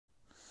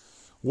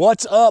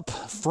What's up,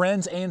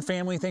 friends and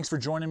family? Thanks for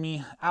joining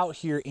me out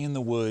here in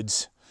the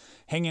woods,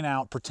 hanging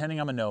out, pretending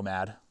I'm a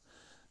nomad.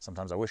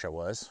 Sometimes I wish I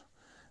was.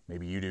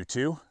 Maybe you do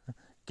too.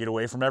 Get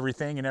away from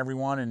everything and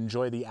everyone and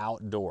enjoy the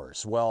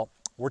outdoors. Well,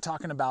 we're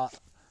talking about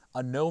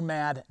a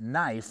Nomad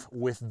knife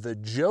with the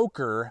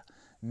Joker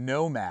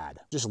Nomad.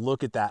 Just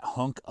look at that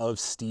hunk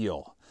of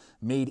steel.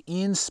 Made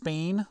in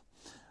Spain,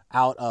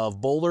 out of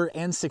Boulder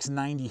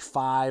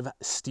N695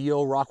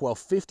 steel, Rockwell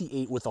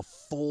 58 with a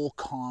full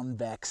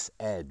convex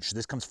edge.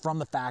 This comes from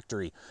the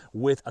factory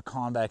with a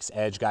convex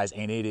edge, guys,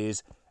 and it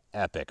is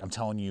epic. I'm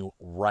telling you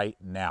right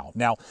now.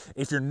 Now,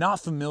 if you're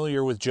not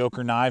familiar with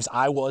Joker knives,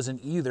 I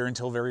wasn't either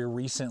until very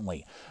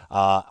recently.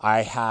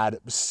 I had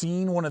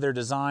seen one of their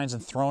designs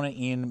and thrown it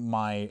in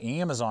my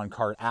Amazon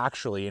cart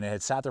actually, and it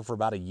had sat there for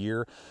about a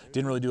year.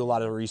 Didn't really do a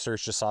lot of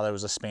research, just saw that it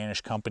was a Spanish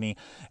company.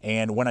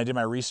 And when I did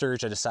my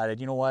research, I decided,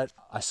 you know what?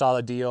 I saw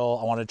the deal.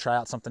 I wanted to try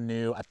out something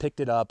new. I picked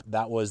it up.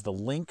 That was the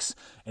Lynx,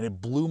 and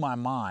it blew my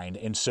mind.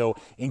 And so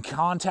in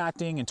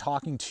contacting and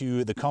talking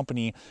to the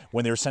company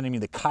when they were sending me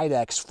the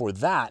Kydex for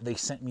that, they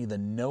sent me the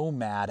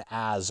Nomad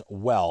as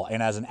well.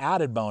 And as an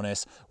added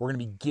bonus, we're gonna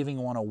be giving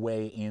one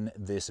away in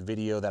this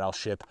video that I'll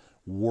ship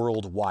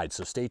worldwide.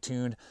 So stay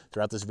tuned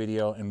throughout this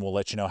video and we'll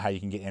let you know how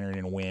you can get entered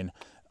and win.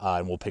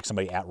 And we'll pick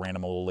somebody at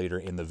random a little later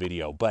in the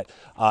video. But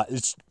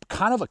it's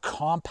kind of a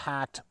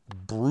compact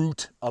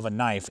brute of a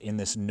knife in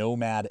this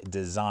Nomad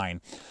design.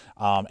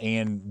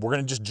 And we're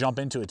gonna just jump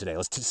into it today.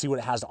 Let's see what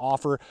it has to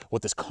offer,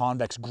 what this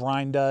convex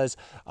grind does,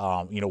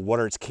 you know,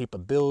 what are its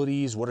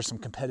capabilities, what are some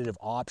competitive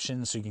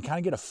options, so you can kind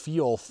of get a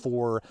feel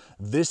for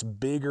this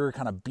bigger,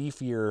 kind of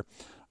beefier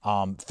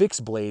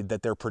fixed blade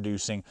that they're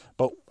producing,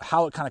 but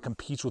how it kind of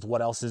competes with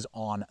what else is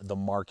on the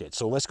market.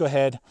 So let's go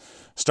ahead,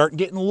 start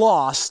getting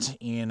lost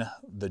in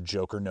the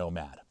Joker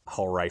Nomad.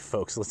 All right,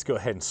 folks, let's go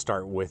ahead and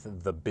start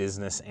with the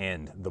business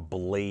end, the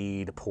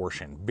blade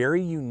portion.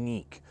 Very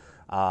unique.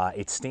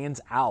 It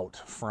stands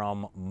out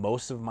from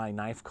most of my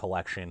knife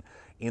collection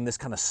in this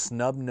kind of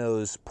snub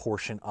nose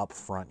portion up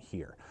front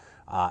here.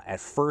 At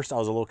first, I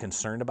was a little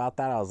concerned about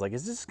that. I was like,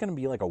 is this gonna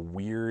be like a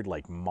weird,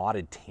 like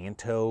modded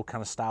Tanto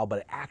kind of style? But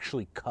it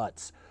actually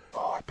cuts.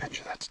 Oh, I bet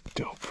you that's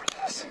dope for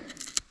this.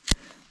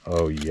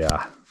 Oh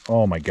yeah,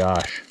 oh my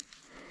gosh.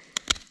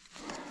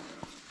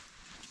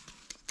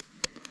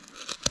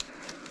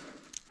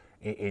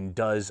 It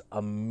does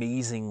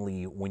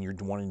amazingly when you're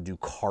wanting to do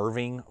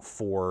carving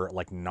for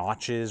like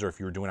notches, or if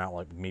you're doing out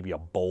like maybe a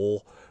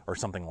bowl or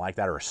something like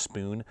that, or a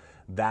spoon.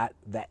 That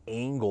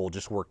angle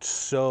just worked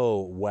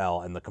so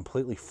well, and the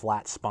completely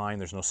flat spine,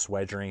 there's no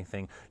swedge or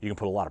anything. You can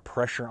put a lot of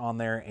pressure on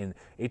there, and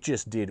it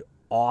just did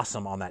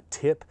awesome on that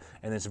tip,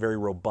 and it's very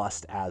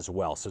robust as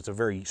well. So it's a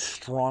very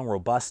strong,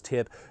 robust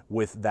tip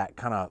with that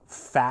kind of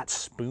fat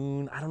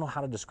spoon. I don't know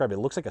how to describe it. It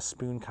looks like a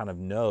spoon kind of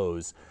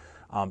nose.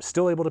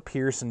 Still able to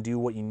pierce and do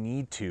what you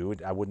need to.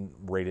 I wouldn't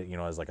rate it, you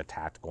know, as like a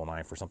tactical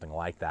knife or something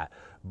like that,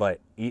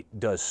 but it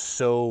does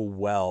so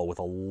well with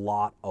a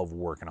lot of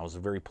work, and I was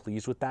very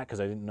pleased with that because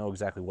I didn't know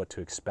exactly what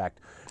to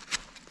expect.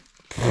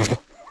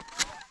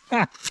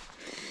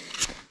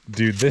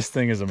 Dude, this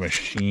thing is a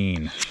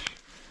machine.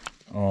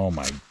 Oh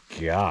my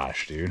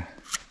gosh, dude.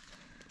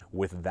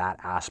 With that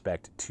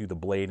aspect to the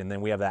blade. And then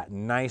we have that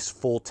nice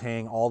full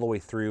tang all the way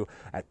through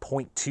at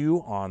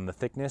 0.2 on the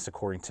thickness,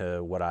 according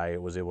to what I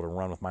was able to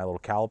run with my little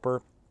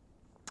caliper.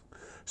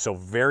 So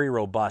very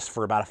robust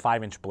for about a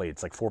 5-inch blade.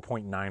 It's like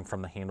 4.9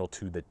 from the handle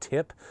to the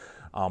tip,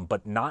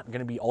 but not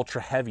gonna be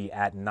ultra heavy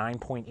at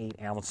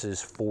 9.8 ounces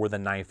for the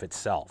knife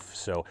itself.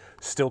 So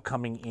still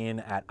coming in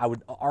at, I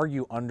would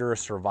argue, under a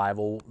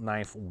survival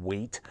knife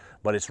weight,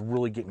 but it's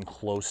really getting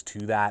close to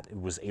that.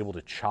 It was able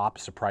to chop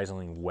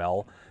surprisingly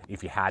well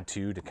if you had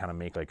to kind of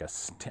make like a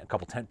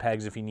couple tent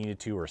pegs if you needed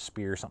to, or a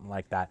spear or something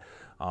like that,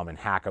 and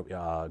hack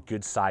a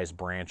good sized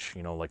branch,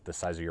 you know, like the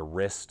size of your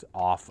wrist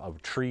off of a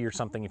tree or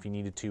something if you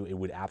needed to. It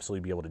would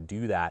absolutely be able to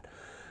do that.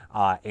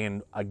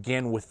 And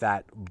again, with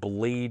that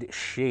blade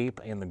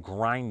shape and the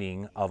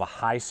grinding of a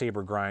high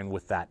saber grind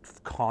with that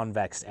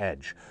convex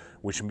edge,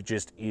 which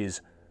just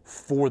is,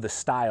 for the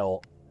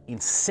style,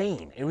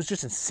 insane. It was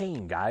just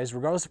insane, guys.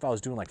 Regardless if I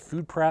was doing like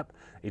food prep,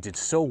 it did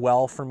so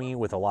well for me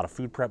with a lot of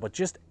food prep, but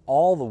just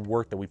all the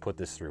work that we put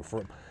this through.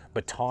 For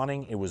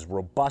batoning, it was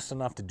robust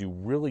enough to do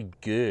really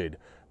good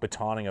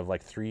batoning of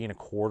like 3¼ to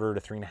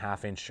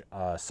 3.5 inch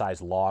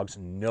size logs.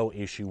 No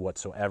issue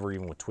whatsoever,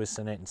 even with twists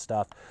in it and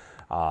stuff.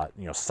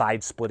 You know,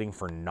 side splitting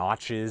for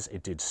notches,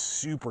 it did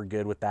super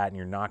good with that, and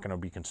you're not going to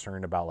be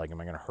concerned about like, am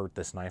I going to hurt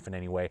this knife in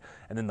any way?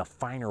 And then the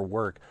finer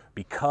work,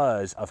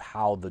 because of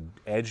how the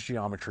edge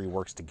geometry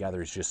works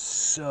together, is just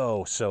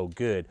so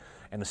good.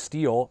 And the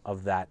steel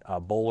of that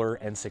Bowler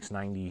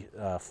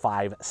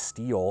N695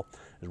 steel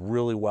is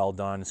really well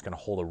done. It's going to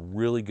hold a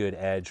really good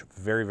edge,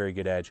 very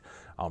good edge.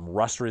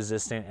 Rust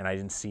resistant, and I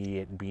didn't see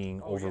it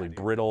being overly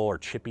brittle or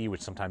chippy,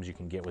 which sometimes you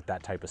can get with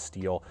that type of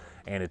steel.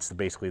 And it's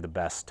basically the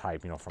best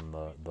type, you know, from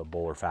the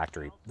Bowler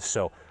factory.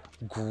 So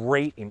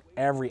great in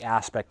every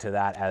aspect to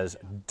that, as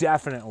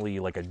definitely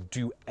like a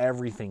do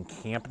everything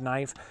camp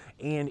knife.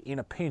 And in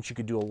a pinch, you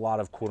could do a lot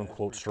of quote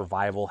unquote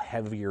survival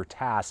heavier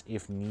tasks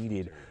if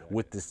needed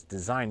with this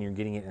design. You're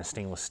getting it in a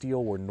stainless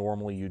steel where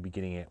normally you'd be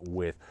getting it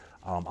with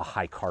a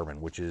high carbon,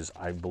 which is,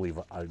 I believe,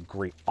 a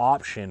great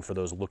option for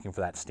those looking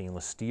for that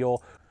stainless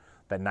steel.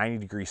 That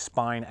 90-degree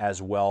spine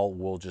as well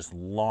will just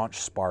launch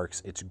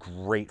sparks. It's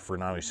great for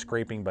not only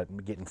scraping,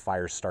 but getting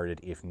fires started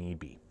if need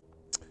be.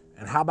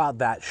 And how about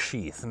that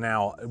sheath?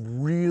 Now,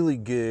 really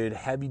good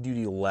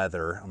heavy-duty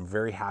leather. I'm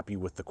very happy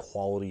with the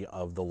quality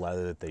of the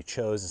leather that they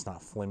chose. It's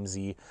not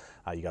flimsy.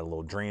 You got a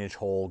little drainage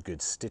hole,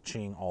 good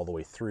stitching all the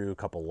way through, a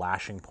couple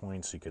lashing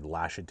points, so you could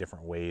lash it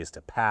different ways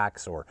to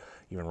packs, or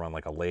even run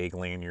like a leg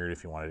lanyard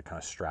if you wanted to kind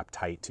of strap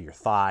tight to your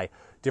thigh.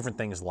 Different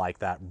things like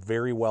that.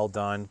 Very well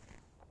done.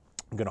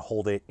 I'm gonna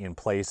hold it in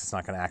place. It's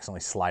not gonna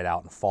accidentally slide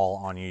out and fall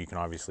on you. You can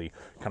obviously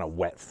kind of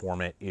wet form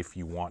it if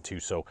you want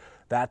to. So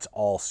that's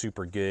all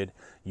super good.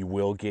 You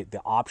will get the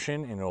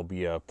option, and it'll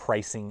be a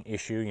pricing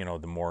issue, you know,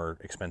 the more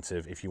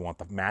expensive. If you want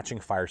the matching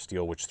fire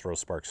steel, which throws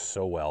sparks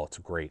so well, it's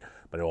great,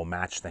 but it will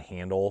match the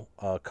handle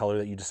color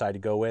that you decide to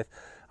go with.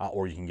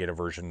 Or you can get a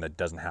version that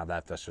doesn't have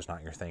that. If that's just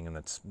not your thing and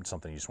that's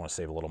something you just want to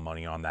save a little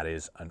money on, that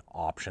is an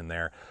option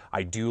there.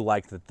 I do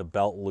like that the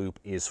belt loop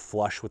is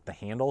flush with the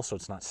handle, so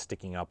it's not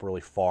sticking up really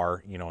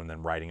far, you know, and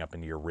then riding up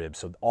into your ribs.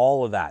 So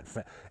all of that,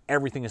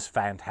 everything is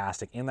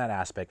fantastic in that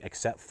aspect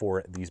except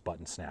for these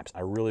button snaps. I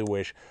really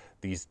wish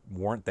these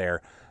weren't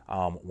there.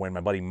 When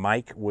my buddy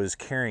Mike was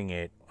carrying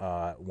it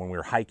when we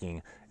were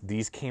hiking,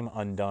 these came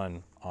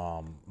undone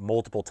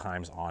multiple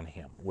times on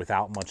him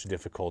without much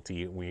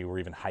difficulty. We were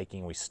even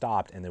hiking, we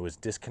stopped, and it was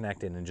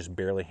disconnected and just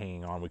barely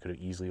hanging on. We could have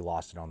easily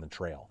lost it on the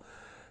trail.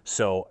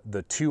 So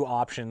the two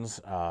options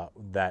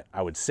that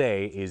I would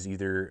say is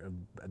either,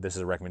 this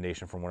is a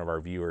recommendation from one of our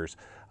viewers,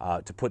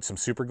 to put some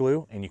super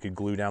glue, and you could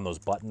glue down those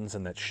buttons,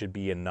 and that should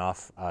be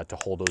enough to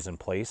hold those in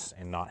place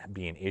and not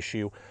be an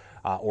issue.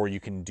 Or you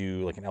can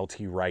do like an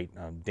LT Wright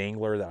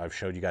dangler that I've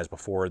showed you guys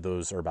before.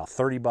 Those are about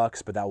 30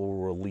 bucks, but that will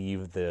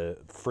relieve the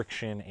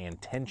friction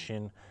and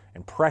tension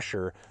and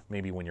pressure,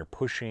 maybe when you're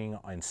pushing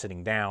and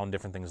sitting down,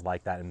 different things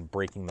like that, and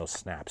breaking those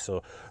snaps.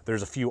 So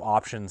there's a few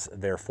options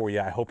there for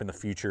you. I hope in the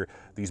future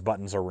these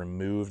buttons are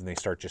removed and they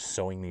start just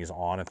sewing these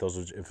on. If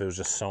it was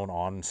just sewn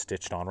on and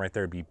stitched on right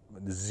there, it'd be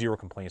zero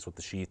complaints with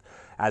the sheath.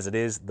 As it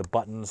is, the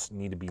buttons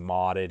need to be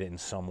modded in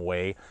some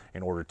way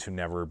in order to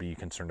never be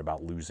concerned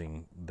about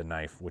losing the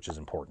knife, which is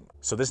important.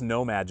 So this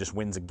Nomad just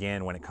wins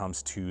again when it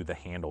comes to the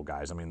handle,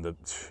 guys. I mean,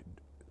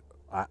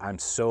 I'm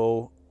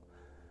so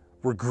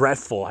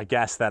regretful, I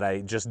guess, that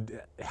I just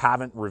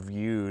haven't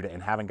reviewed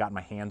and haven't gotten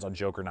my hands on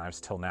Joker knives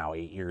till now,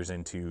 8 years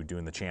into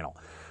doing the channel.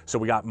 So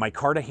we got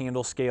micarta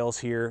handle scales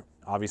here.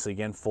 Obviously,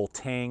 again, full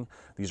tang.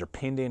 These are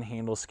pinned in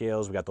handle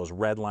scales. We got those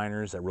red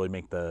liners that really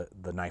make the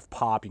knife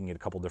pop. You can get a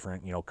couple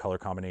different, you know, color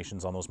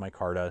combinations on those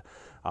micarta.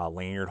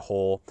 Lanyard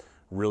hole,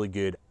 really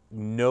good.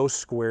 No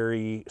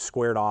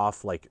squared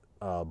off like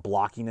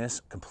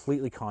blockiness,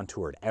 completely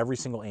contoured. Every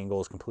single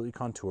angle is completely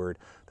contoured.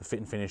 The fit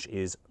and finish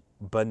is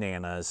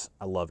bananas.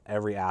 I love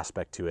every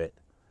aspect to it.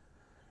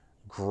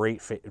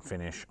 Great fit and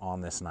finish on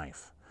this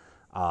knife.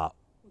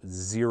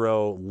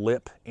 Zero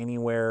lip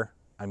anywhere.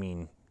 I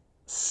mean,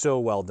 so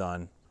well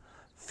done.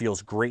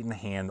 Feels great in the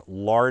hand.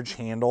 Large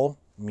handle,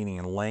 meaning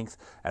in length,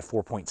 at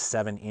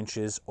 4.7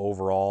 inches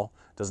overall.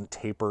 Doesn't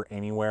taper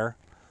anywhere.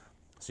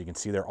 So you can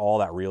see there all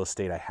that real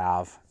estate I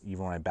have.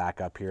 Even when I back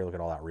up here, look at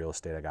all that real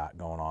estate I got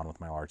going on with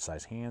my large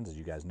size hands, as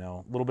you guys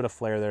know. A little bit of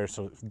flare there,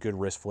 so good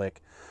wrist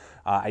flick.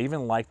 I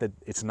even like that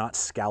it's not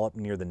scalloped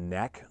near the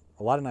neck.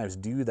 A lot of knives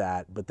do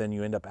that, but then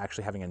you end up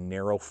actually having a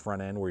narrow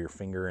front end where your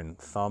finger and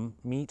thumb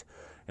meet.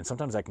 And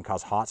sometimes that can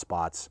cause hot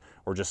spots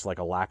or just like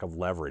a lack of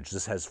leverage.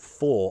 This has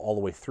full all the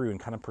way through and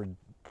kind of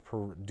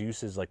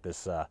produces like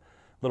this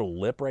little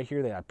lip right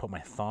here that I put my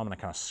thumb and I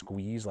kind of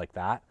squeeze like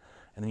that.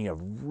 And then you have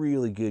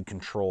really good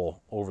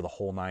control over the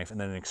whole knife, and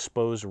then an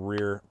exposed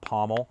rear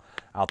pommel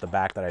out the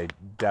back that I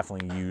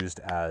definitely used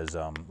as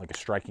like a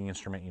striking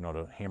instrument, you know,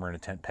 to hammer in a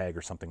tent peg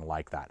or something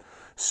like that.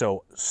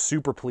 So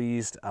super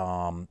pleased.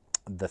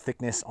 The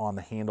thickness on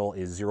the handle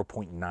is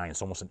 0.9.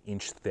 It's almost an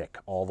inch thick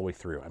all the way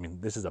through. I mean,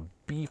 this is a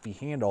beefy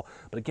handle,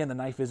 but again, the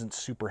knife isn't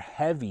super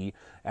heavy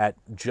at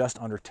just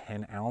under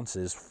 10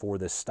 ounces for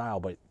this style,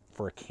 but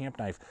for a camp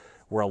knife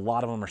where a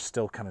lot of them are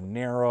still kind of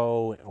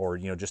narrow, or,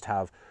 you know, just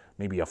have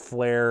maybe a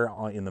flare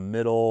in the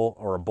middle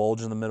or a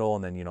bulge in the middle,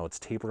 and then, you know, it's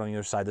tapered on the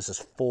other side. This is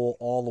full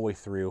all the way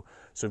through.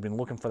 So if you've been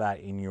looking for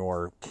that in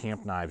your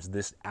camp knives,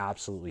 this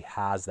absolutely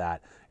has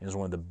that, and is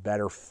one of the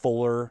better,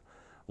 fuller,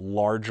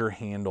 larger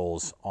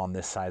handles on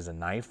this size of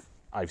knife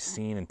I've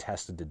seen and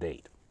tested to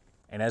date.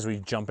 And as we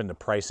jump into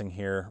pricing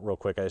here real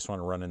quick, I just want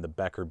to run in the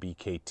Becker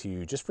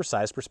BK2. Just for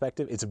size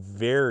perspective, it's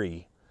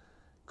very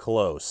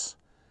close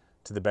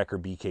to the Becker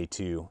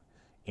BK2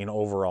 in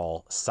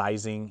overall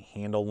sizing,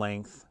 handle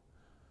length,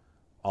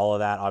 all of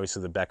that.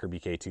 Obviously the Becker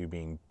BK2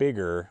 being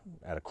bigger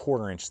at a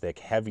 1/4 inch thick,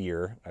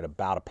 heavier at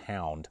about a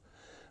pound.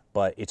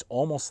 But it's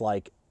almost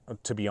like,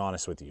 to be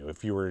honest with you,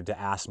 if you were to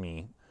ask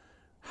me,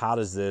 how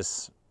does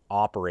this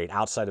operate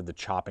outside of the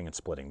chopping and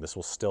splitting. This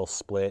will still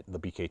split, the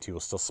BK2 will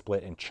still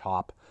split and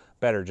chop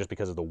better just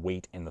because of the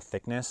weight and the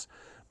thickness.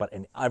 But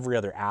in every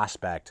other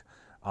aspect,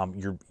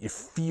 it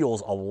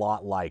feels a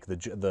lot like,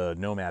 the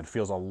Nomad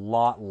feels a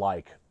lot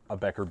like a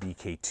Becker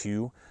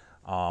BK2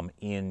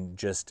 in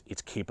just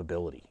its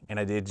capability. And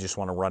I did just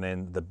want to run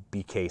in the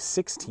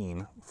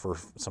BK16 for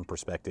some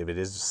perspective. It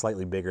is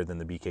slightly bigger than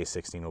the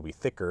BK16, it'll be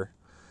thicker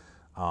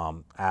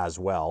as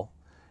well.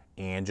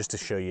 And just to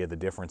show you the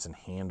difference in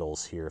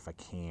handles here, if I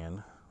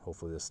can,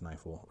 hopefully this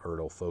knife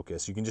it'll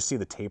focus. You can just see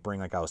the tapering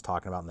like I was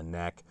talking about in the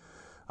neck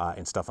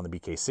and stuff on the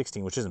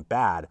BK16, which isn't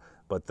bad,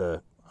 but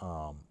the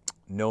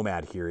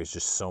Nomad here is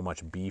just so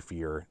much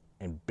beefier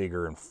and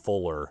bigger and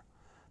fuller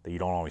that you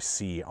don't always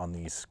see on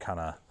these kind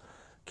of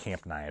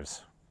camp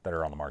knives that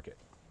are on the market.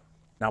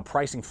 Now,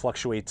 pricing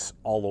fluctuates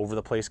all over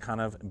the place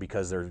kind of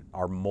because there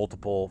are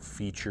multiple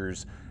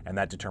features and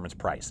that determines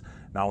price.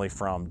 Not only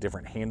from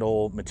different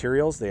handle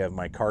materials, they have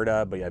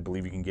micarta, but I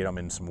believe you can get them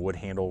in some wood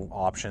handle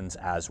options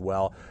as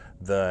well.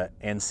 The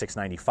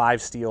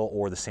N695 steel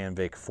or the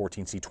Sandvik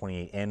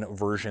 14C28N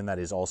version that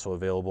is also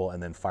available,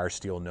 and then fire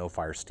steel, no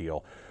fire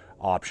steel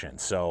option.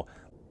 So,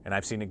 and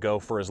I've seen it go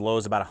for as low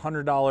as about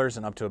 $100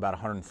 and up to about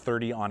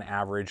 $130 on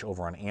average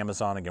over on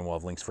Amazon. Again, we'll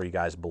have links for you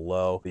guys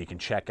below. You can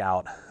check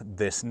out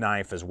this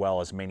knife as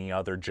well as many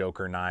other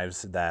Joker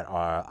knives that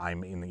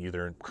I'm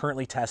either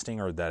currently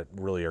testing or that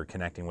really are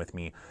connecting with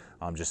me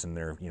just in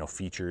their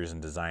features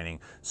and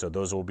designing. So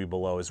those will be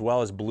below, as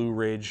well as Blue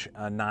Ridge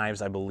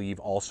knives, I believe,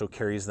 also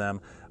carries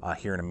them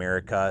here in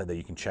America that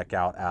you can check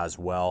out as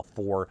well.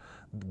 For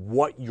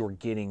what you're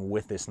getting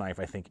with this knife,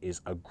 I think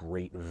is a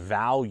great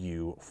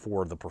value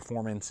for the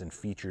performance and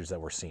features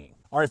that we're seeing.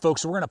 All right,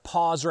 folks, so we're gonna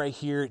pause right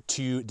here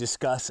to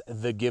discuss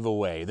the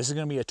giveaway. This is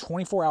gonna be a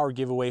 24-hour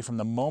giveaway from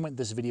the moment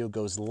this video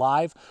goes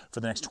live.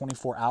 For the next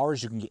 24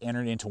 hours, you can get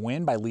entered in to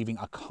win by leaving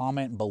a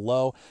comment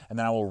below, and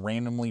then I will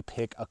randomly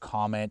pick a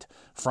comment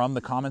from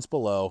the comments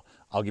below.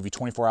 I'll give you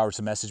 24 hours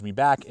to message me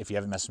back. If you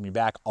haven't messaged me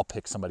back, I'll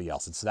pick somebody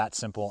else. It's that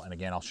simple, and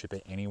again, I'll ship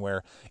it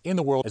anywhere in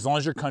the world, as long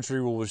as your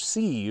country will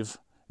receive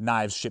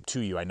knives shipped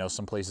to you. I know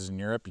some places in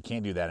Europe, you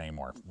can't do that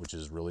anymore, which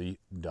is really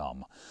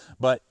dumb.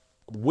 But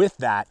with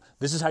that,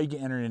 this is how you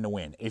get entered in to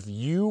win. If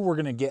you were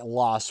gonna get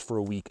lost for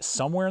a week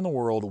somewhere in the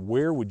world,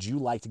 where would you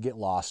like to get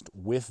lost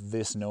with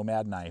this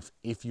Nomad knife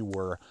if you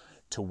were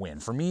to win?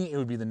 For me, it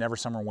would be the Never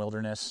Summer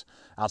Wilderness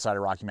outside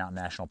of Rocky Mountain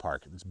National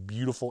Park. It's a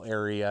beautiful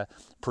area,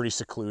 pretty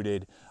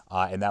secluded,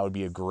 and that would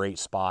be a great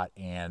spot,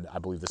 and I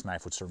believe this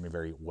knife would serve me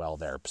very well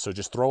there. So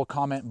just throw a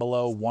comment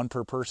below, one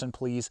per person,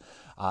 please,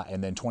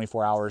 and then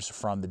 24 hours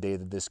from the day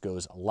that this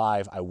goes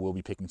live, I will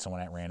be picking someone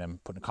at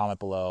random, putting a comment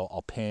below.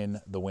 I'll pin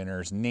the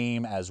winner's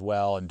name as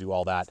well and do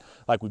all that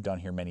like we've done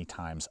here many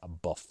times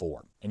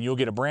before. And you'll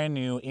get a brand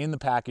new, in the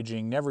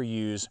packaging, never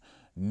used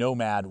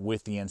Nomad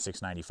with the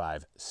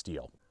N695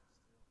 steel.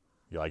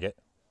 You like it?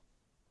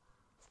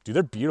 Dude,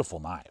 they're beautiful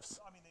knives.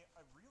 I mean,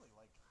 I really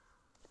like.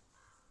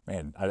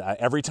 Man,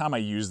 every time I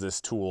use this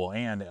tool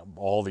and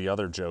all the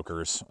other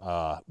Jokers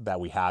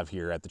that we have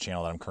here at the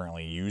channel that I'm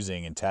currently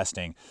using and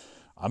testing,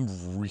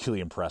 I'm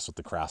really impressed with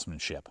the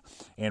craftsmanship.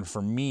 And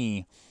for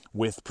me,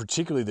 with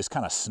particularly this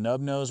kind of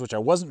snub nose, which I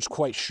wasn't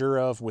quite sure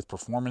of with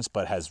performance,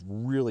 but has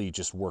really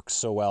just worked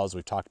so well as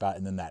we've talked about,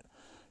 and then that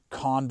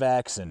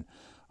convex and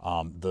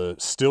the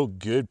still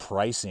good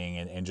pricing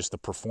and just the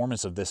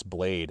performance of this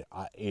blade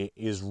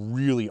is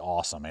really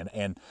awesome.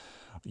 And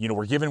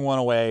we're giving one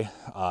away.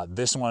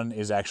 This one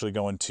is actually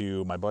going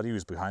to my buddy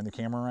who's behind the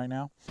camera right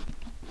now.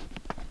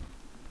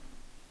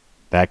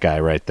 That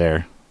guy right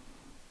there.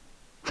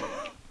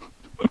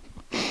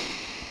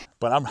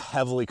 But I'm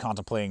heavily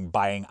contemplating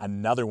buying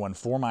another one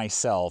for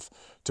myself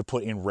to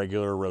put in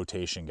regular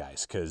rotation,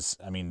 guys, because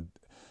I mean,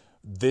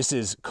 this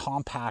is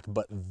compact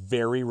but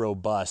very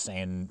robust,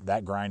 and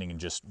that grinding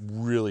just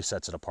really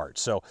sets it apart.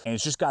 So, and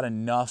it's just got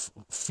enough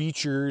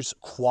features,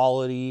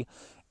 quality,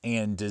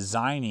 and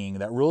designing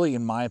that really,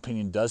 in my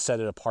opinion, does set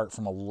it apart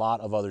from a lot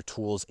of other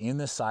tools in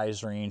this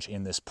size range,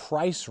 in this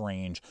price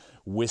range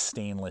with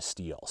stainless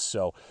steel.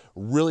 So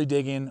really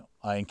digging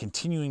and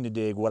continuing to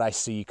dig what I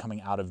see coming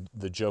out of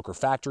the Joker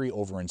factory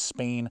over in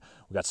Spain.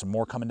 We've got some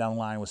more coming down the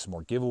line with some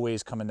more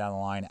giveaways coming down the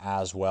line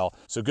as well.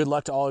 So good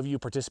luck to all of you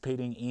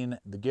participating in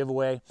the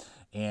giveaway.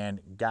 And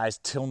guys,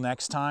 till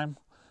next time,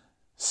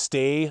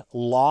 stay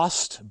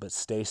lost, but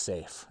stay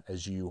safe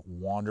as you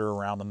wander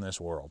around in this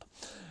world.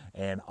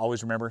 And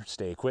always remember,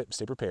 stay equipped,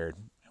 stay prepared,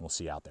 and we'll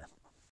see you out there.